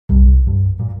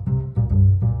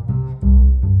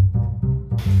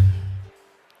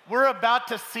We're about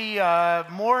to see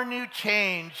more new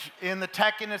change in the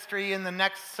tech industry in the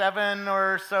next 7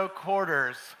 or so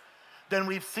quarters than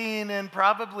we've seen in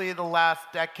probably the last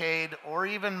decade or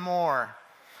even more.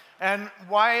 And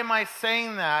why am I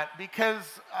saying that?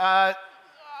 Because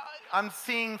I'm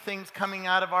seeing things coming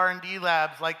out of R&D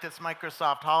labs like this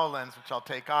Microsoft HoloLens, which I'll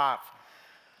take off.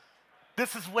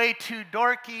 This is way too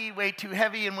dorky, way too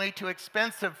heavy, and way too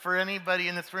expensive for anybody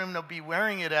in this room to be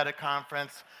wearing it at a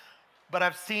conference. But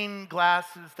I've seen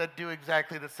glasses that do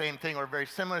exactly the same thing or very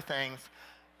similar things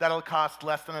that'll cost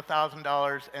less than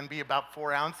 $1,000 and be about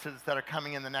 4 ounces that are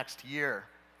coming in the next year.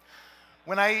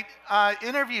 When I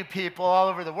interview people all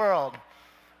over the world,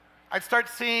 I start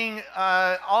seeing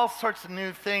all sorts of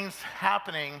new things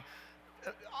happening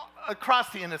across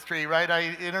the industry, right?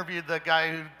 I interviewed the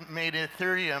guy who made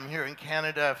Ethereum here in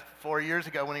Canada 4 years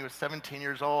ago when he was 17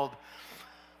 years old.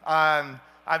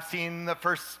 I've seen the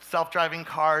first self-driving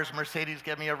cars. Mercedes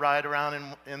gave me a ride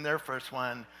around in their first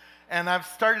one. And I've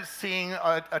started seeing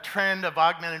a trend of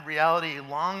augmented reality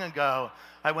long ago.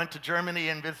 I went to Germany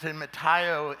and visited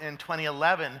Matteo in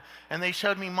 2011, and they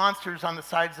showed me monsters on the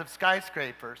sides of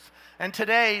skyscrapers. And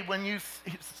today, when you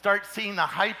start seeing the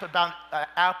hype about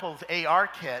Apple's AR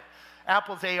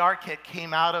kit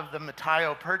came out of the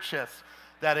Matteo purchase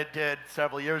that it did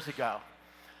several years ago.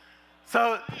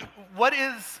 So what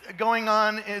is going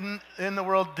on in the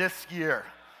world this year?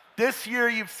 This year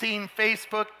you've seen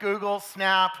Facebook, Google,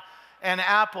 Snap, and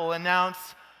Apple announce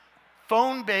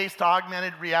phone-based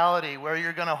augmented reality, where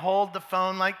you're going to hold the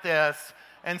phone like this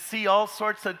and see all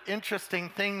sorts of interesting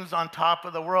things on top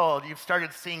of the world. You've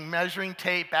started seeing measuring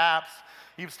tape apps.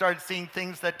 You've started seeing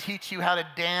things that teach you how to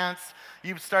dance.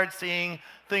 You've started seeing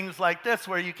things like this,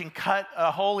 where you can cut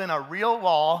a hole in a real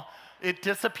wall, it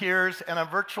disappears, and a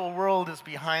virtual world is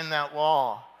behind that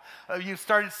wall. You've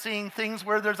started seeing things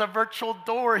where there's a virtual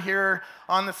door here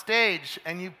on the stage,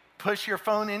 and you push your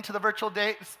phone into the virtual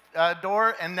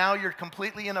door, and now you're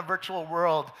completely in a virtual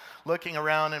world, looking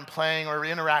around and playing or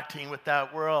interacting with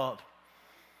that world.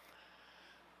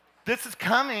 This is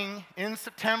coming in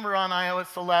September on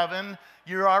iOS 11.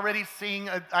 You're already seeing,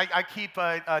 I keep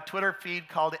a Twitter feed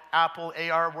called Apple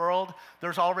AR World.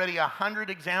 There's already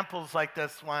 100 examples like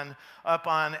this one up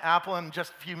on Apple, and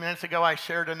just a few minutes ago I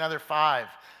shared another 5.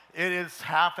 It is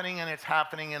happening, and it's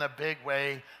happening in a big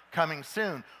way coming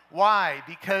soon. Why?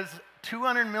 Because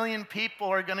 200 million people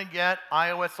are going to get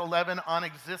iOS 11 on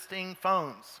existing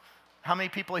phones. How many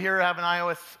people here have an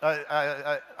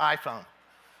iPhone?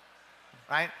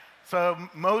 Right? So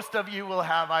most of you will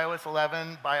have iOS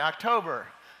 11 by October,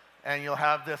 and you'll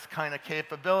have this kind of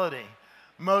capability.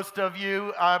 Most of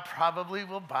you probably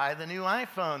will buy the new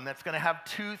iPhone that's going to have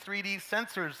 2 3D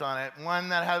sensors on it, one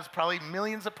that has probably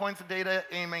millions of points of data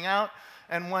aiming out,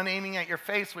 and one aiming at your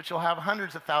face, which will have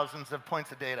hundreds of thousands of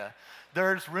points of data.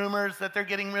 There's rumors that they're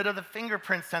getting rid of the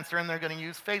fingerprint sensor, and they're going to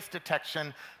use face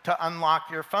detection to unlock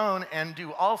your phone and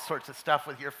do all sorts of stuff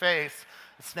with your face.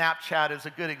 Snapchat is a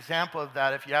good example of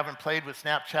that. If you haven't played with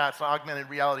Snapchat's augmented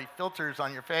reality filters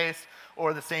on your face,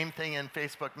 or the same thing in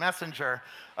Facebook Messenger,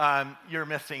 you're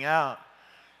missing out.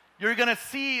 You're going to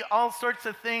see all sorts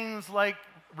of things like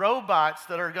robots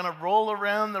that are going to roll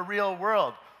around the real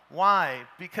world. Why?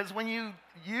 Because when you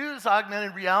use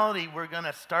augmented reality, we're going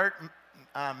to start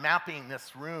mapping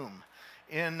this room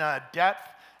in depth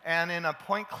and in a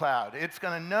point cloud. It's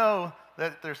going to know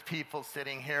that there's people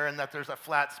sitting here, and that there's a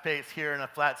flat space here and a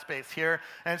flat space here,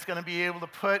 and it's going to be able to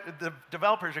put, the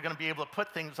developers are going to be able to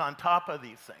put things on top of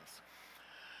these things.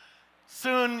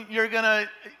 Soon you're going to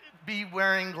be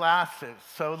wearing glasses.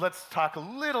 So let's talk a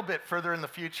little bit further in the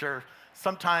future,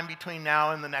 sometime between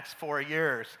now and the next 4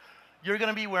 years. You're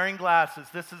going to be wearing glasses.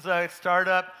 This is a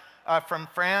startup from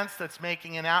France that's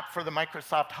making an app for the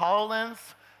Microsoft HoloLens.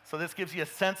 So this gives you a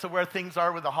sense of where things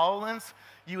are with the HoloLens.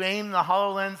 You aim the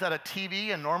HoloLens at a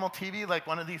TV, a normal TV, like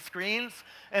one of these screens,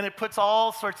 and it puts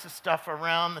all sorts of stuff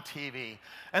around the TV.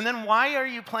 And then why are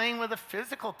you playing with a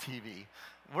physical TV?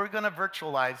 We're going to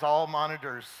virtualize all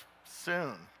monitors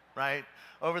soon, right?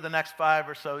 Over the next 5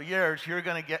 or so years, you're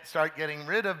going to start getting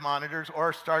rid of monitors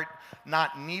or start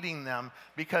not needing them,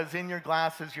 because in your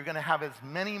glasses, you're going to have as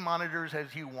many monitors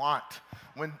as you want.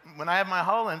 When I have my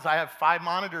HoloLens, I have 5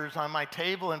 monitors on my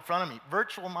table in front of me,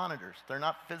 virtual monitors. They're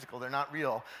not physical, they're not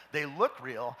real. They look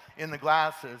real in the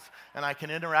glasses, and I can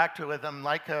interact with them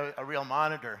like a real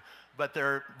monitor, but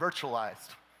they're virtualized.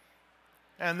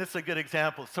 And this is a good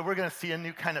example. So we're going to see a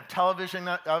new kind of television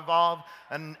evolve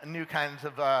and new kinds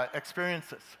of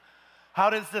experiences. How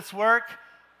does this work?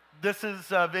 This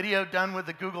is a video done with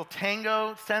the Google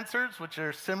Tango sensors, which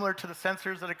are similar to the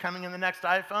sensors that are coming in the next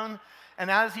iPhone. And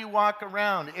as you walk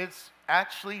around, it's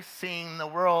actually seeing the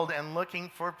world and looking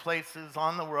for places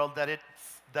on the world that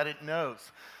it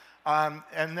knows.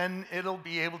 And then it'll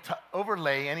be able to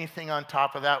overlay anything on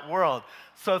top of that world.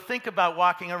 So think about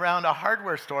walking around a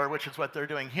hardware store, which is what they're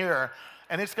doing here,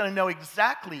 and it's going to know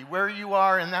exactly where you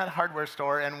are in that hardware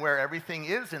store and where everything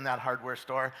is in that hardware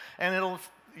store. And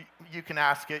you can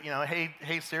ask it,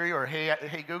 hey Siri, or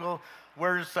hey Google,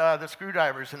 where's the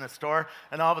screwdrivers in the store?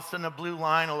 And all of a sudden a blue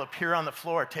line will appear on the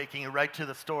floor, taking you right to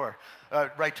the store,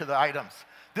 right to the items.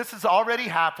 This is already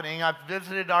happening. I've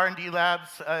visited R&D labs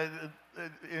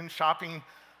in shopping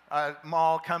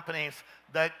mall companies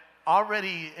that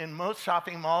already, in most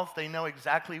shopping malls, they know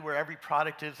exactly where every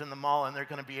product is in the mall, and they're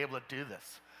going to be able to do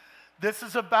this. This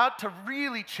is about to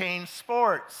really change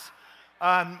sports.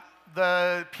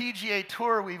 The PGA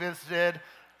Tour we visited,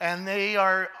 and they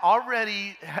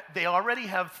already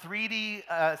have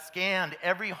 3D scanned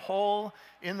every hole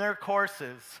in their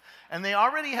courses. And they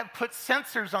already have put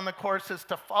sensors on the courses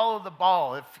to follow the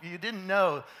ball. If you didn't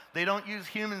know, they don't use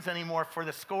humans anymore for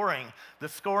the scoring. The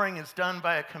scoring is done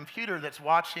by a computer that's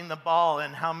watching the ball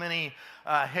and how many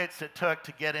hits it took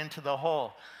to get into the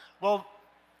hole. Well,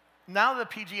 now the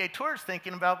PGA Tour is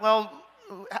thinking about, well,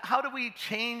 how do we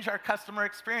change our customer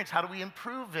experience? How do we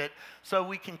improve it so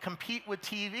we can compete with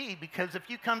TV? Because if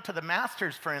you come to the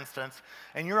Masters, for instance,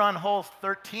 and you're on hole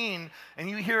 13, and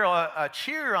you hear a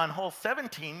cheer on hole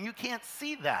 17, you can't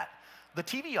see that. The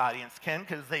TV audience can,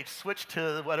 because they switched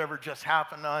to whatever just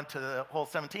happened on to the hole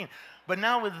 17. But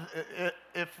now,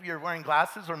 if you're wearing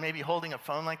glasses or maybe holding a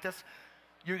phone like this,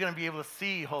 you're going to be able to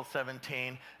see hole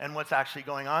 17 and what's actually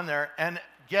going on there, and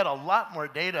get a lot more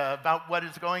data about what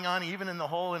is going on even in the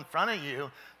hole in front of you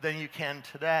than you can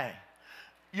today.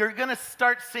 You're going to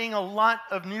start seeing a lot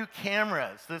of new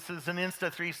cameras. This is an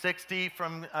Insta360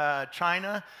 from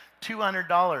China,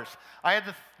 $200. I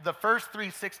had the first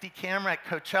 360 camera at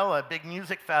Coachella, a big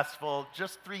music festival,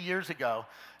 just 3 years ago.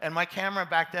 And my camera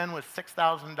back then was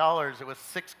 $6,000. It was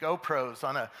 6 GoPros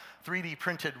on a 3D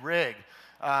printed rig.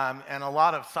 And a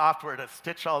lot of software to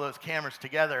stitch all those cameras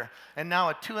together. And now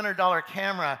a $200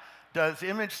 camera does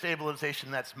image stabilization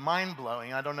that's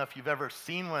mind-blowing. I don't know if you've ever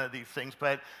seen one of these things,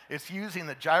 but it's using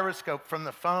the gyroscope from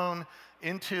the phone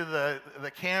into the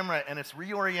camera, and it's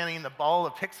reorienting the ball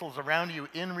of pixels around you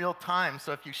in real time.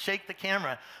 So if you shake the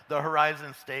camera, the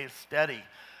horizon stays steady.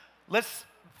 Let's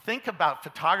think about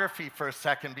photography for a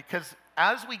second, because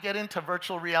as we get into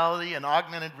virtual reality and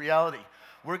augmented reality,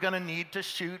 we're going to need to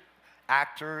shoot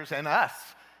actors and us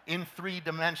in 3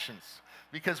 dimensions,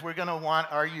 because we're going to want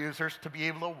our users to be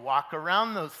able to walk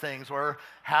around those things, or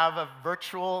have a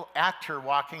virtual actor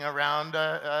walking around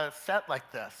a set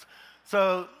like this.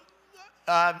 So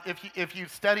if you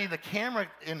study the camera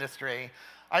industry,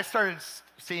 I started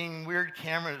seeing weird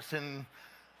cameras in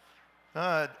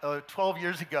 12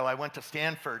 years ago. I went to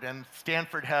Stanford, and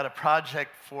Stanford had a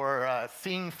project for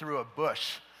seeing through a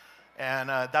bush. And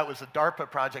that was a DARPA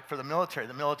project for the military.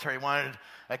 The military wanted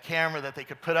a camera that they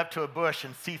could put up to a bush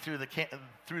and see through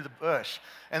the bush.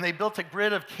 And they built a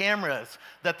grid of cameras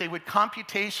that they would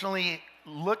computationally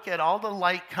look at all the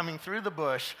light coming through the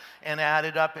bush and add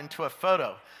it up into a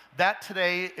photo. That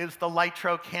today is the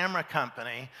Lytro Camera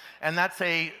Company, and that's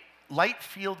a light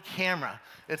field camera.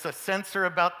 It's a sensor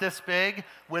about this big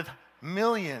with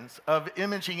millions of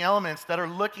imaging elements that are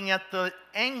looking at the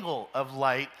angle of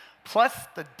light, plus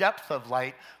the depth of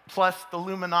light, plus the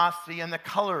luminosity and the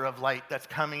color of light that's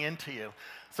coming into you.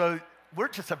 So we're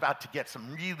just about to get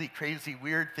some really crazy,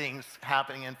 weird things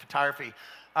happening in photography.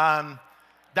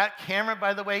 That camera,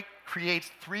 by the way, creates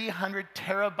 300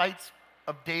 terabytes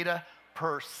of data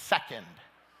per second.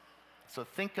 So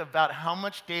think about how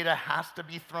much data has to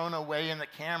be thrown away in the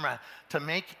camera to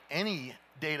make any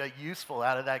data useful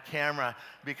out of that camera,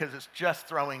 because it's just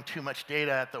throwing too much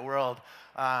data at the world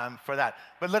for that.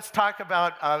 But let's talk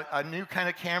about a new kind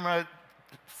of camera,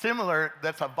 similar,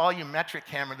 that's a volumetric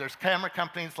camera. There's camera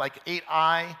companies like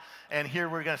 8i, and here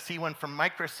we're going to see one from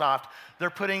Microsoft. They're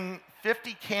putting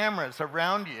 50 cameras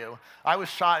around you. I was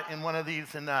shot in one of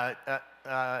these in a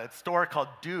store called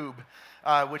Doob,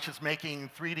 which is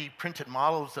making 3D printed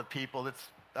models of people.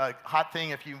 It's a hot thing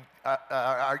if you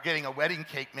are getting a wedding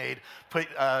cake made. Put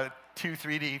 2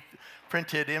 3D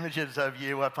printed images of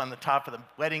you up on the top of the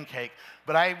wedding cake.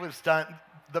 But I was done.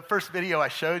 The first video I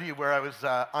showed you where I was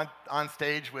on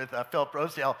stage with Philip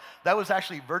Rosedale, that was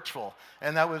actually virtual.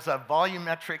 And that was a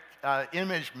volumetric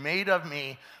image made of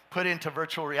me put into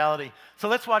virtual reality. So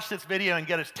let's watch this video and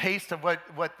get a taste of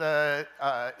what the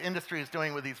industry is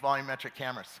doing with these volumetric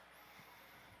cameras.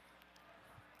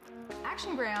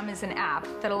 Actiongram is an app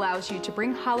that allows you to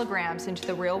bring holograms into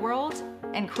the real world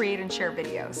and create and share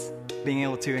videos. Being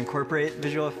able to incorporate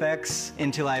visual effects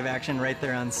into live action right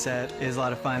there on set is a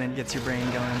lot of fun and gets your brain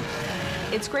going.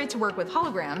 It's great to work with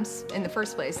holograms in the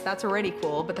first place. That's already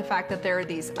cool, but the fact that there are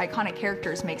these iconic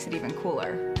characters makes it even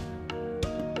cooler.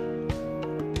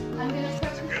 I'm going to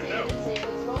approach the stage and say,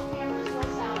 let's roll cameras, roll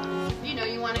sound. You know,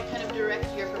 you want to kind of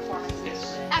direct your performances.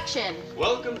 Yes. Action!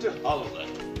 Welcome to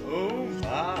HoloLens. Oh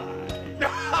my.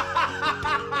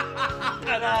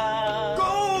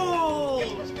 Goal!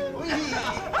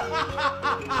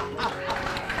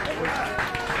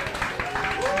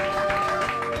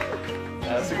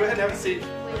 So go ahead and have a seat.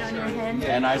 Wait on your head.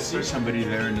 And I see somebody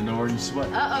there in an orange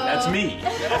sweater. Uh-oh. That's me.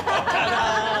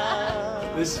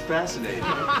 This is fascinating.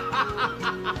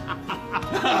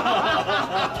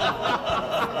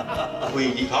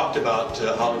 We talked about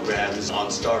holograms on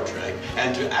Star Trek,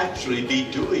 and to actually be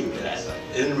doing that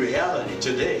in reality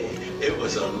today, it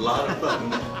was a lot of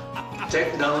fun.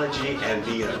 Technology and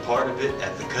being a part of it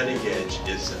at the cutting edge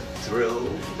is a thrill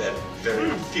that very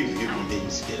few human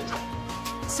beings get.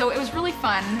 So it was really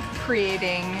fun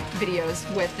creating videos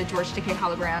with the George Takei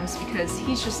holograms because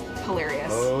he's just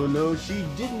hilarious. Oh no, she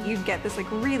didn't. You'd get this like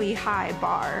really high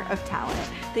bar of talent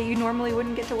that you normally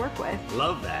wouldn't get to work with.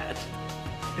 Love that.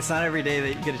 It's not every day that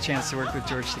you get a chance to work with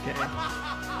George Takei.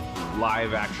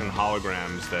 Live action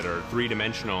holograms that are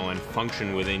three-dimensional and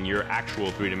function within your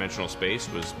actual three-dimensional space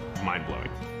was mind-blowing.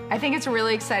 I think it's a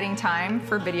really exciting time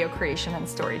for video creation and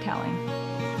storytelling.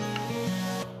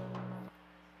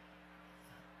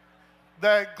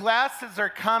 The glasses are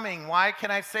coming. Why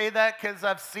can I say that? Because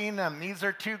I've seen them. These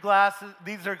are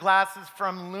glasses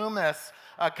from Loomis,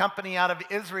 a company out of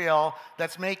Israel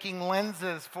that's making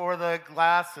lenses for the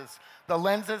glasses. The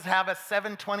lenses have a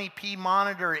 720p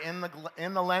monitor in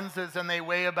the lenses, and they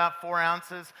weigh about 4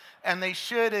 ounces, and they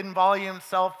should, in volume,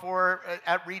 sell for,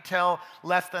 at retail,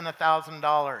 less than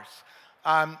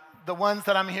 $1,000. The ones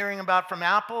that I'm hearing about from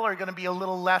Apple are going to be a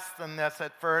little less than this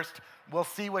at first. We'll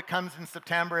see what comes in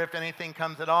September, if anything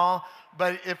comes at all.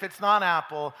 But if it's not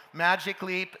Apple, Magic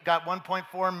Leap got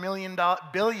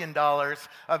 $1.4 billion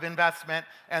of investment,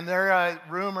 and they're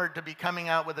rumored to be coming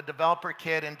out with a developer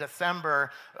kit in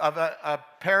December of a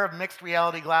pair of mixed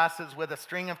reality glasses with a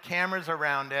string of cameras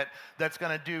around it that's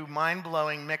going to do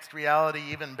mind-blowing mixed reality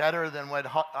even better than what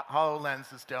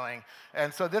HoloLens is doing.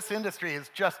 And so this industry is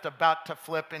just about to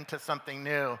flip into something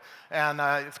new, and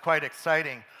it's quite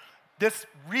exciting. This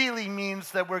really means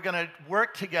that we're going to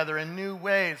work together in new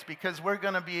ways because we're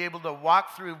going to be able to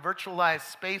walk through virtualized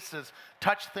spaces,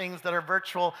 touch things that are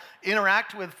virtual,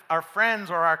 interact with our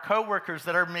friends or our coworkers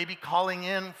that are maybe calling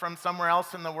in from somewhere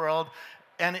else in the world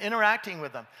and interacting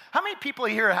with them. How many people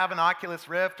here have an Oculus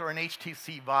Rift or an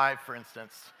HTC Vive, for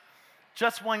instance?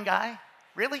 Just one guy?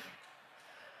 Really?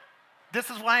 This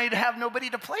is why I'd have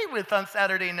nobody to play with on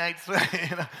Saturday nights.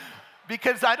 You know?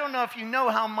 Because I don't know if you know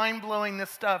how mind-blowing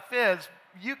this stuff is.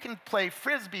 You can play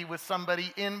Frisbee with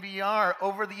somebody in VR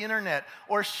over the internet,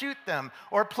 or shoot them,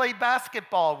 or play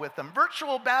basketball with them,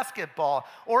 virtual basketball,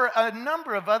 or a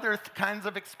number of other kinds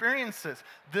of experiences.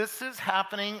 This is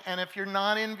happening, and if you're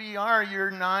not in VR,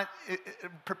 you're not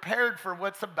prepared for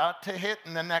what's about to hit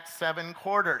in the next 7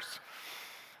 quarters.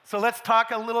 So let's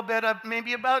talk a little bit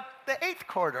maybe about the 8th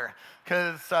quarter,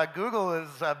 because Google is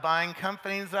buying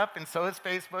companies up, and so is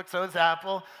Facebook, so is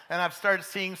Apple, and I've started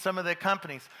seeing some of the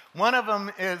companies. One of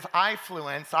them is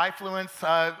iFluence.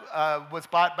 iFluence was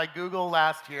bought by Google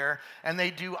last year, and they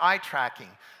do eye tracking.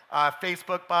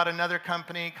 Facebook bought another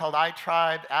company called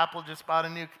iTribe. Apple just bought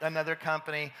another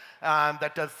company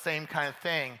that does the same kind of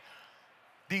thing.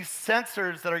 These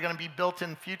sensors that are going to be built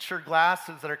in future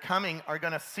glasses that are coming are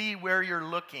going to see where you're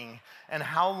looking and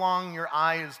how long your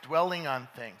eye is dwelling on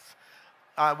things.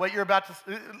 What you're about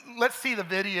to let's see the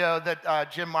video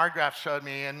that Jim Margraf showed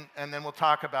me, and then we'll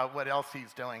talk about what else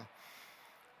he's doing.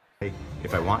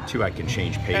 If I want to, I can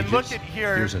change pages. And look at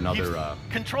here. Here's another.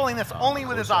 He's controlling this only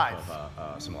with his eyes.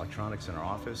 Of, some electronics in our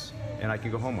office, and I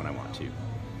can go home when I want to.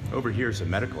 Over here is a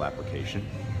medical application,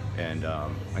 and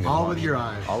I'm going to all with your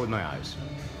eyes. All with my eyes.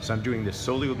 So I'm doing this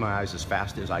solely with my eyes as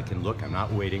fast as I can look. I'm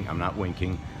not waiting. I'm not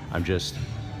winking. I'm just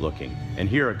looking. And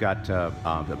here I've got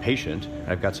a patient.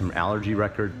 I've got some allergy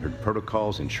record,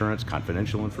 protocols, insurance,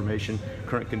 confidential information,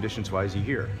 current conditions. Why is he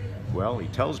here? Well, he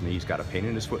tells me he's got a pain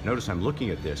in his foot. Notice I'm looking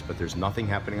at this, but there's nothing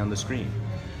happening on the screen.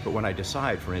 But when I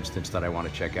decide, for instance, that I want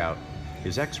to check out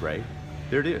his x-ray,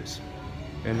 there it is.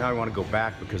 And now I want to go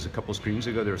back because a couple screens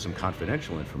ago there was some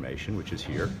confidential information, which is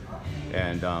here.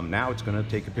 And now it's going to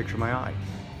take a picture of my eye.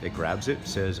 It grabs it,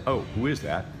 says, oh, who is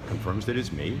that? Confirms that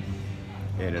it's me.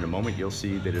 And in a moment, you'll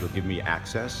see that it'll give me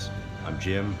access I'm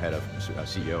Jim, head of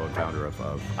CEO and founder of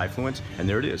iFluence, and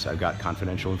there it is. I've got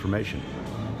confidential information.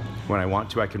 When I want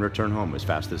to, I can return home as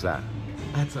fast as that.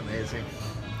 That's amazing.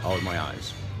 All with my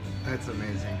eyes. That's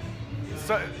amazing.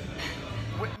 So,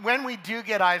 when we do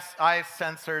get eye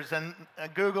sensors, and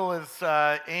Google is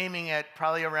aiming at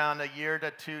probably around a year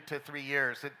to 2 to 3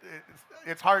 years.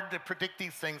 It's hard to predict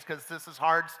these things because this is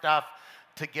hard stuff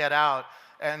to get out.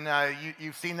 And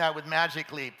you've seen that with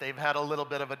Magic Leap. They've had a little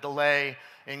bit of a delay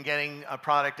in getting a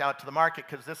product out to the market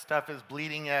because this stuff is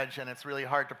bleeding edge and it's really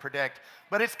hard to predict.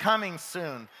 But it's coming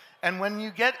soon. And when you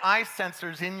get eye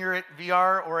sensors in your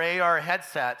VR or AR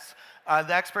headsets,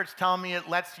 the experts tell me it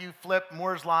lets you flip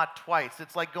Moore's Law twice.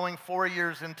 It's like going 4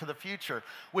 years into the future,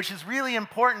 which is really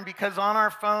important because on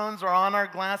our phones or on our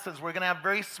glasses, we're going to have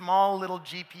very small little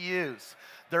GPUs.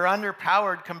 They're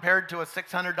underpowered compared to a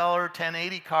 $600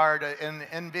 1080 card, an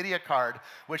NVIDIA card,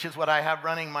 which is what I have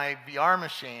running my VR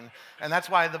machine. And that's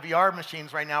why the VR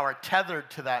machines right now are tethered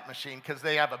to that machine, because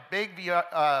they have a big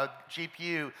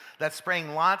GPU that's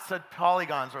spraying lots of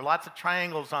polygons or lots of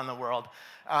triangles on the world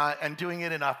and doing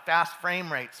it in a fast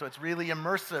frame rate. So it's really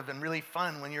immersive and really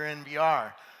fun when you're in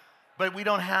VR. But we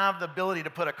don't have the ability to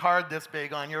put a card this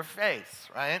big on your face,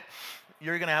 right?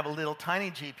 You're going to have a little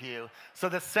tiny GPU. So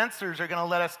the sensors are going to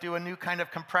let us do a new kind of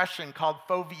compression called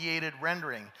foveated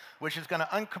rendering, which is going to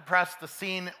uncompress the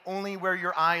scene only where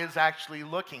your eye is actually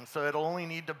looking. So it'll only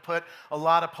need to put a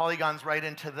lot of polygons right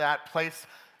into that place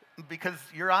because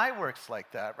your eye works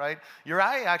like that, right? Your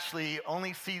eye actually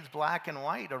only sees black and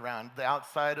white around the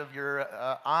outside of your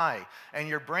eye, and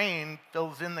your brain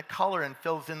fills in the color and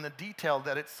fills in the detail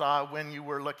that it saw when you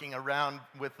were looking around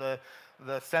with the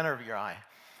center of your eye.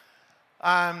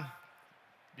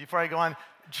 Before I go on,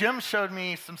 Jim showed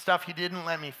me some stuff he didn't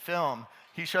let me film.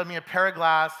 He showed me a pair of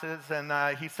glasses,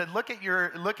 and he said, look at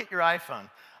your iPhone.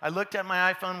 I looked at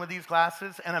my iPhone with these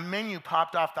glasses, and a menu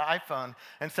popped off the iPhone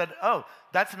and said, oh,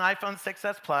 that's an iPhone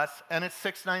 6s Plus, and it's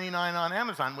 $699 on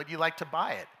Amazon. Would you like to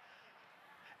buy it?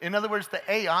 In other words, the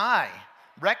AI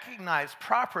recognized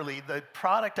properly the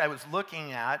product I was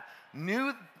looking at,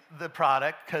 knew the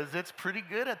product, because it's pretty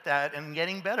good at that and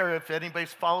getting better if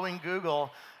anybody's following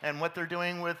Google and what they're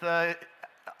doing with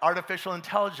artificial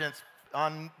intelligence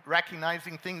on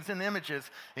recognizing things in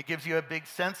images. It gives you a big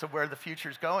sense of where the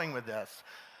future's going with this.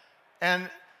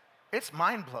 And it's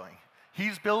mind-blowing.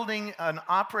 He's building an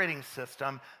operating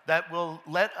system that will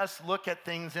let us look at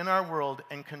things in our world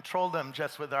and control them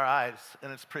just with our eyes,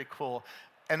 and it's pretty cool.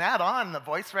 And add on the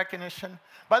voice recognition.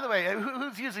 By the way,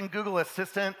 who's using Google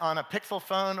Assistant on a Pixel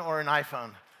phone or an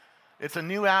iPhone? It's a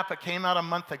new app that came out a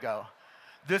month ago.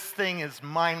 This thing is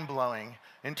mind-blowing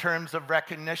in terms of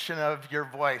recognition of your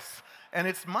voice. And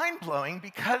it's mind-blowing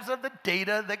because of the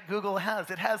data that Google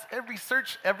has. It has every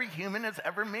search every human has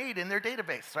ever made in their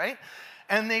database, right?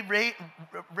 And they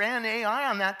ran AI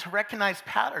on that to recognize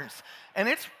patterns. And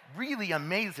it's really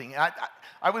amazing.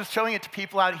 I was showing it to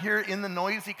people out here in the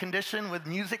noisy condition with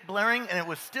music blaring, and it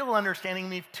was still understanding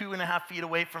me 2.5 feet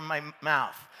away from my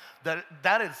mouth.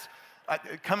 That is,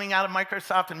 coming out of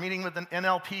Microsoft and meeting with the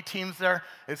NLP teams there,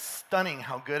 it's stunning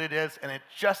how good it is, and it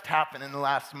just happened in the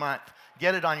last month.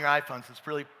 Get it on your iPhones. It's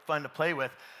really fun to play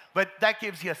with. But that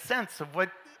gives you a sense of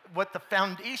what the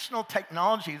foundational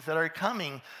technologies that are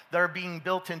coming that are being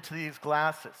built into these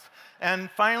glasses. And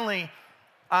finally,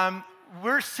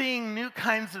 we're seeing new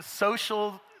kinds of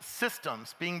social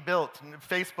systems being built. And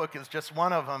Facebook is just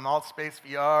one of them, Altspace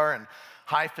VR and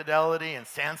High Fidelity, and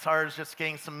Sansar is just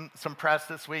getting some press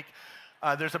this week.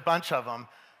 There's a bunch of them.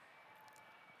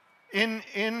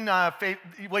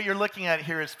 What you're looking at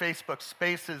here is Facebook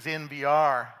Spaces in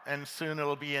VR, and soon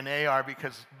it'll be in AR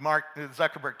because Mark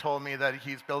Zuckerberg told me that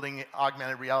he's building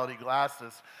augmented reality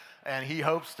glasses, and he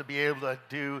hopes to be able to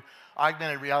do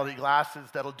augmented reality glasses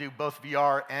that'll do both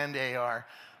VR and AR.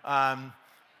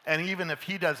 And even if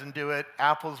he doesn't do it,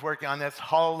 Apple's working on this.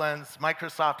 HoloLens,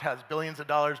 Microsoft has billions of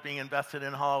dollars being invested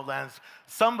in HoloLens.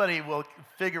 Somebody will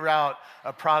figure out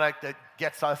a product that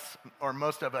gets us, or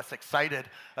most of us, excited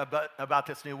about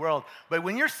this new world. But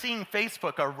when you're seeing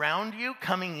Facebook around you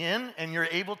coming in, and you're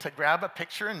able to grab a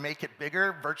picture and make it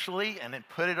bigger virtually, and then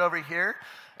put it over here,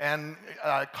 and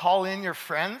call in your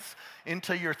friends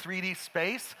into your 3D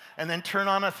space, and then turn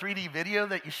on a 3D video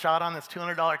that you shot on this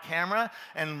 $200 camera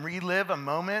and relive a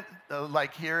moment,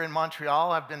 like here in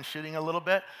Montreal, I've been shooting a little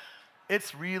bit.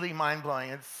 It's really mind-blowing.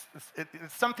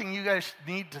 It's something you guys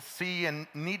need to see and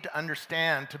need to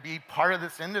understand to be part of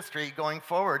this industry going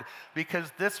forward,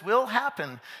 because this will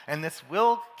happen, and this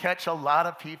will catch a lot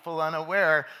of people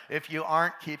unaware if you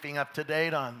aren't keeping up to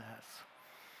date on this.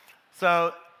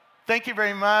 So, thank you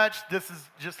very much. This is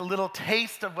just a little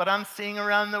taste of what I'm seeing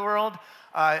around the world.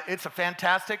 It's a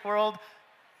fantastic world.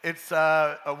 It's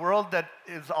a world that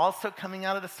is also coming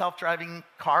out of the self-driving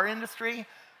car industry.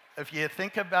 If you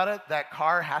think about it, that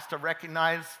car has to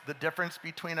recognize the difference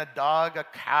between a dog, a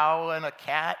cow, and a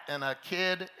cat, and a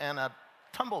kid, and a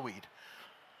tumbleweed.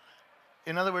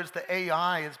 In other words, the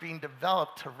AI is being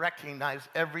developed to recognize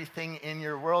everything in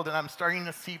your world, and I'm starting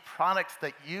to see products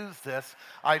that use this.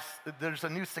 There's a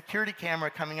new security camera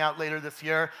coming out later this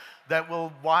year that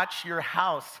will watch your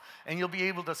house, and you'll be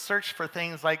able to search for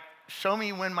things like, show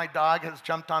me when my dog has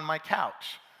jumped on my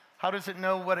couch. How does it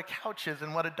know what a couch is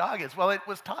and what a dog is? Well, it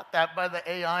was taught that by the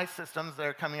AI systems that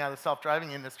are coming out of the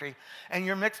self-driving industry. And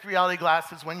your mixed reality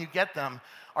glasses, when you get them,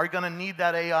 are going to need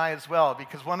that AI as well,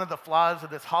 because one of the flaws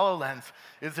of this HoloLens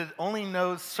is it only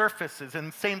knows surfaces,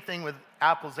 and same thing with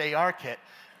Apple's AR kit.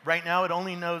 Right now, it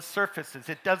only knows surfaces.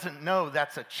 It doesn't know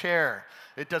that's a chair.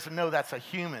 It doesn't know that's a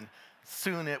human.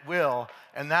 Soon it will,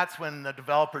 and that's when the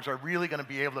developers are really going to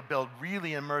be able to build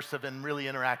really immersive and really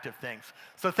interactive things.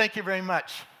 So thank you very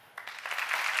much.